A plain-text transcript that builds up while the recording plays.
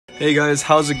Hey guys,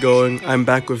 how's it going? I'm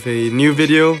back with a new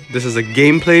video. This is a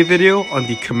gameplay video on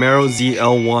the Camaro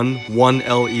ZL1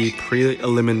 1LE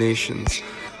pre-eliminations.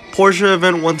 Porsche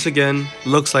event once again.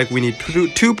 Looks like we need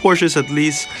two Porsches at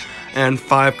least and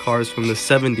 5 cars from the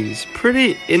 70s.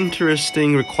 Pretty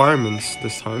interesting requirements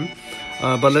this time.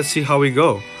 But let's see how we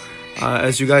go.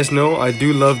 As you guys know, I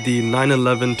do love the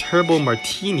 911 Turbo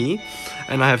Martini,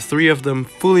 and I have 3 of them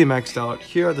fully maxed out.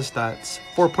 Here are the stats: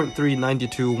 4.3,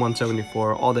 92,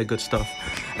 174, all that good stuff.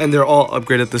 And they're all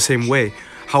upgraded the same way.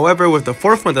 However, with the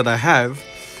 4th one that I have,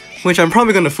 which I'm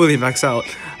probably going to fully max out,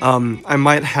 I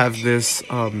might have this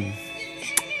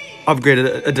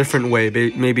upgraded a different way,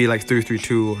 maybe like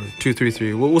 332 or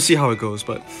 233. We'll see how it goes,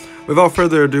 but without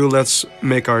further ado, let's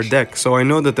make our deck. So I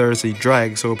know that there is a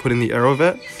drag, so we'll put in the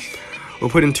Aerovet. We'll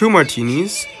put in 2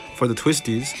 Martinis for the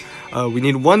twisties. We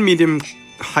need 1 medium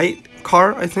height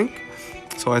car, I think.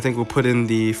 So I think we'll put in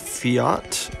the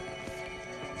Fiat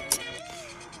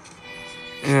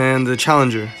and the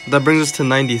Challenger. That brings us to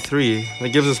 93. That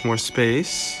gives us more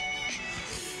space.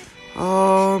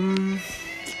 What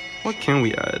can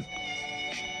we add?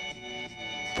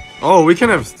 Oh, we can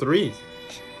have 3.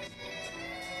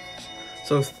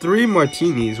 So 3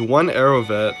 Martinis, 1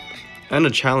 Aerovet, and a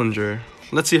Challenger.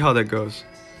 Let's see how that goes.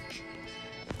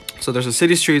 So there's a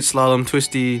city street, slalom,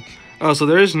 twisty. Oh, so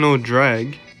there is no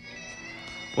drag.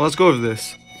 Well, let's go with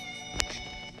this.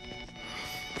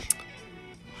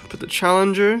 Put the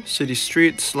Challenger, city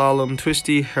street, slalom,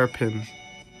 twisty, hairpin.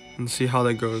 And see how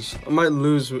that goes. I might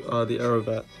lose the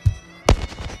Aerovet.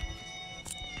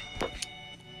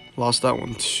 Lost that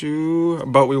one too,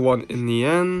 but we won in the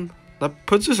end. That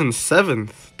puts us in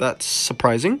 7th. That's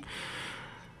surprising.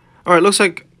 Alright, looks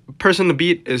like person to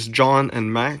beat is John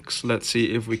and Max. Let's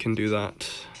see if we can do that.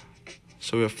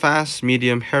 So we have fast,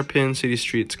 medium, hairpin, city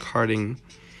streets, karting.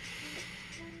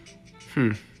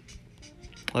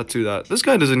 Let's do that. This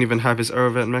guy doesn't even have his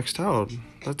Aerovet maxed out.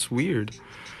 That's weird.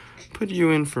 Put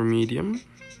you in for medium.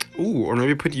 Ooh, or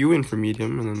maybe put you in for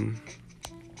medium and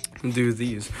then do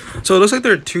these. So it looks like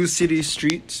there are 2 city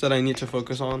streets that I need to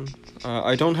focus on.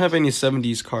 I don't have any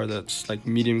 70s car that's like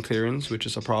medium clearance, which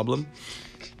is a problem.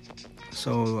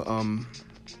 So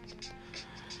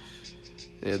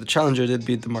yeah, the Challenger did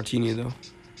beat the Martini though.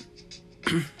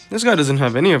 This guy doesn't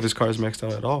have any of his cars maxed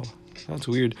out at all. That's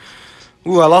weird.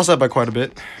 Ooh, I lost that by quite a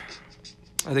bit.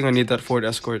 I think I need that Ford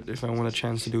Escort if I want a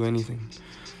chance to do anything.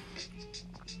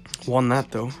 Won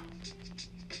that though.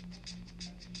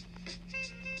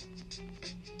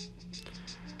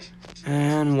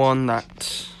 And won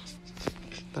that.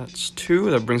 That's 2.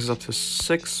 That brings us up to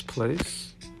 6th place.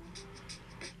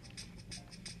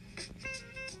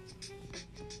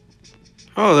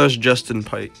 Oh, there's Justin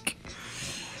Pike.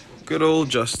 Good old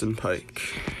Justin Pike.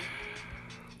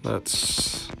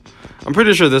 I'm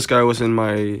pretty sure this guy was in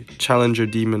my Challenger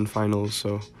Demon finals,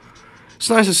 so it's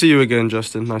nice to see you again,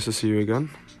 Justin. Nice to see you again.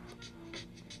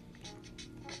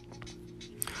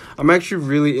 I'm actually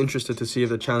really interested to see if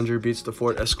the Challenger beats the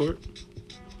Ford Escort,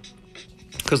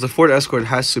 because the Ford Escort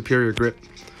has superior grip,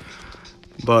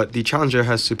 but the Challenger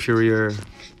has superior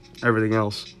everything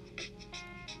else.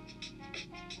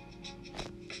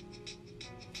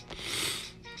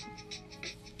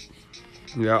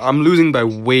 Yeah, I'm losing by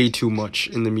way too much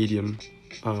in the medium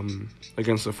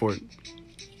against the Ford,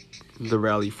 the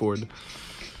Rally Ford.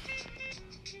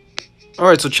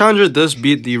 Alright, so Challenger does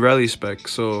beat the Rally spec,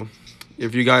 so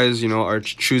if you guys, are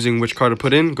choosing which car to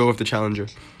put in, go with the Challenger.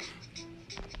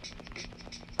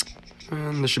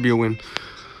 And this should be a win.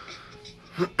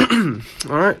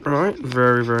 Alright,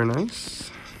 very, very nice.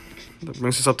 That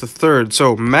brings us up to 3rd.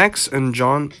 So, Max and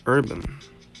John Urban.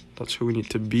 That's who we need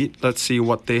to beat. Let's see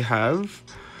what they have.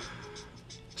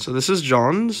 So this is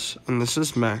John's, and this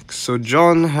is Max. So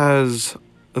John has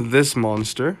this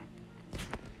monster.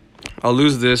 I'll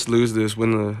lose this,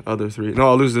 win the other 3. No,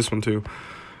 I'll lose this one too.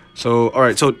 So,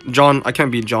 alright, so John, I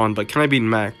can't beat John, but can I beat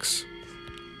Max?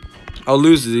 I'll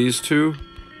lose these 2.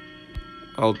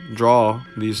 I'll draw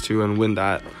these 2 and win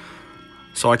that.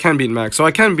 So I can beat Max. So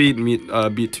I can beat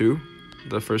 2,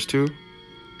 the first 2.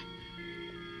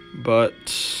 But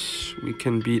we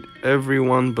can beat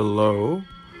everyone below.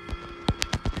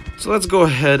 So let's go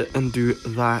ahead and do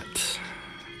that.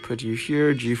 Put you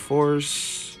here,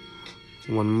 G-Force,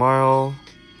 1 mile.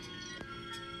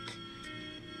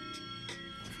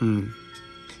 I'm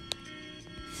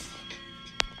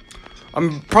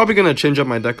probably gonna change up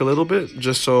my deck a little bit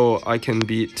just so I can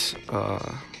beat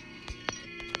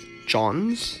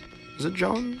John's. Is it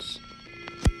John's?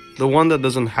 The one that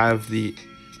doesn't have the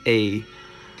A.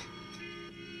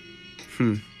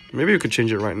 Maybe we could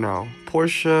change it right now.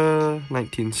 Porsche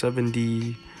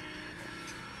 1970.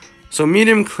 So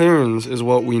medium clearance is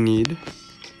what we need.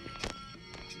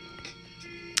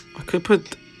 I could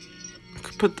put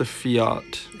the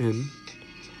Fiat in.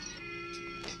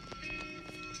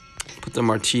 Put the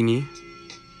Martini.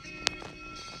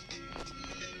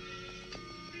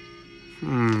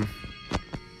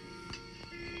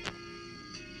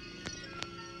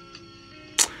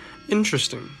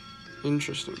 Interesting.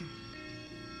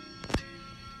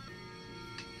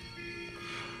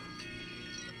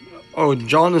 Oh,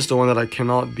 John is the one that I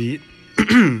cannot beat.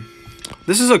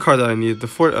 This is a card that I need. The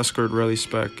Ford Escort Rally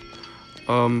Spec.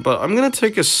 But I'm gonna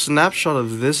take a snapshot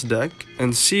of this deck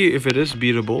and see if it is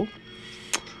beatable.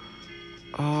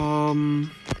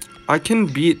 I can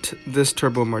beat this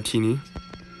Turbo Martini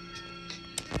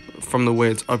from the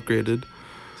way it's upgraded.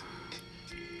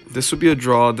 This would be a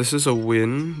draw. This is a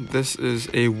win. This is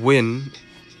a win.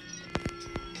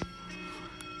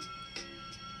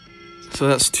 So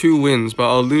that's 2 wins, but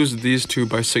I'll lose these 2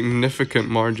 by significant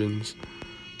margins.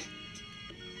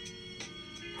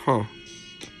 Huh.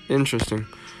 Interesting.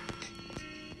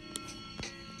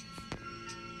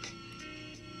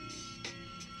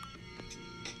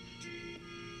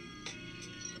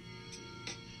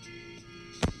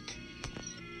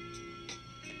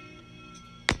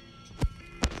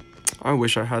 I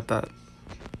wish I had that.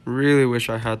 Really wish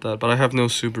I had that, but I have no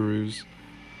Subarus.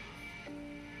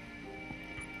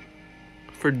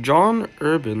 For John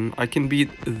Urban, I can beat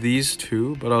these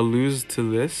 2, but I'll lose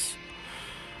to this.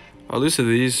 I'll lose to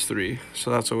these 3,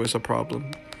 so that's always a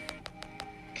problem.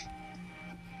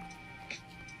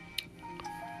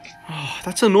 Oh,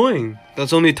 that's annoying.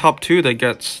 That's only top 2 that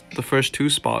gets the first 2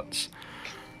 spots.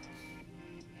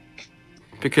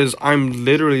 Because I'm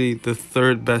literally the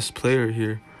 3rd best player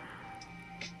here.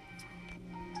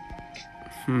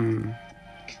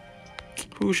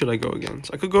 Who should I go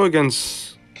against? I could go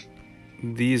against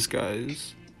these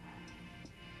guys.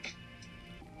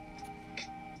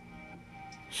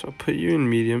 So I'll put you in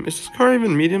medium. Is this car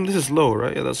even medium? This is low,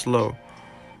 right? Yeah, that's low.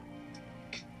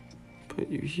 Put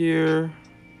you here,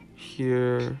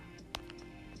 here.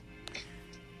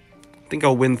 I think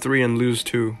I'll win 3 and lose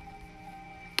 2.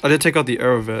 I did take out the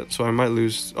Aerovet, so I might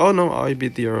lose. Oh no, I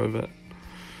beat the Aerovet.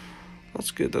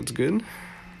 That's good, that's good.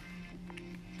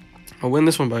 I'll win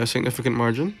this one by a significant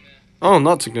margin. Oh,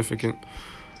 not significant.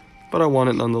 But I won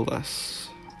it nonetheless.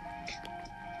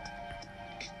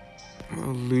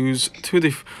 I'll lose to the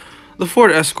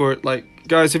Ford Escort. Like,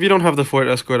 guys, if you don't have the Ford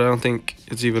Escort, I don't think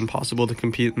it's even possible to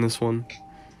compete in this one.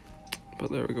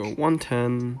 But there we go,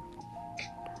 110.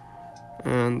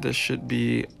 And this should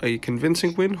be a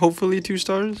convincing win. Hopefully 2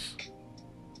 stars.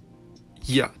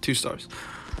 Yeah, 2 stars.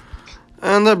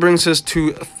 And that brings us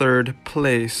to 3rd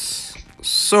place.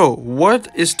 So,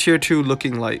 what is tier 2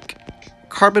 looking like?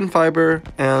 Carbon fiber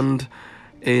and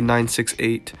a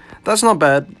 968. That's not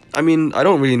bad. I mean, I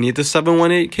don't really need the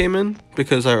 718 Cayman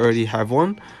because I already have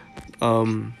one.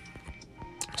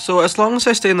 So as long as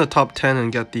I stay in the top 10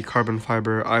 and get the carbon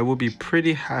fiber, I will be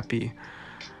pretty happy.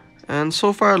 And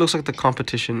so far, it looks like the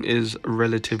competition is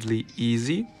relatively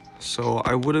easy, so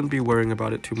I wouldn't be worrying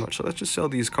about it too much. So let's just sell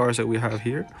these cars that we have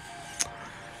here.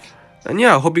 And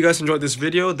yeah, I hope you guys enjoyed this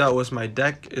video. That was my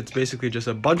deck. It's basically just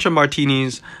a bunch of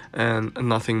martinis and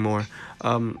nothing more.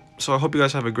 So I hope you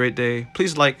guys have a great day.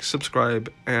 Please like,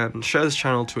 subscribe, and share this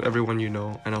channel to everyone you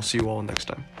know. And I'll see you all next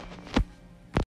time.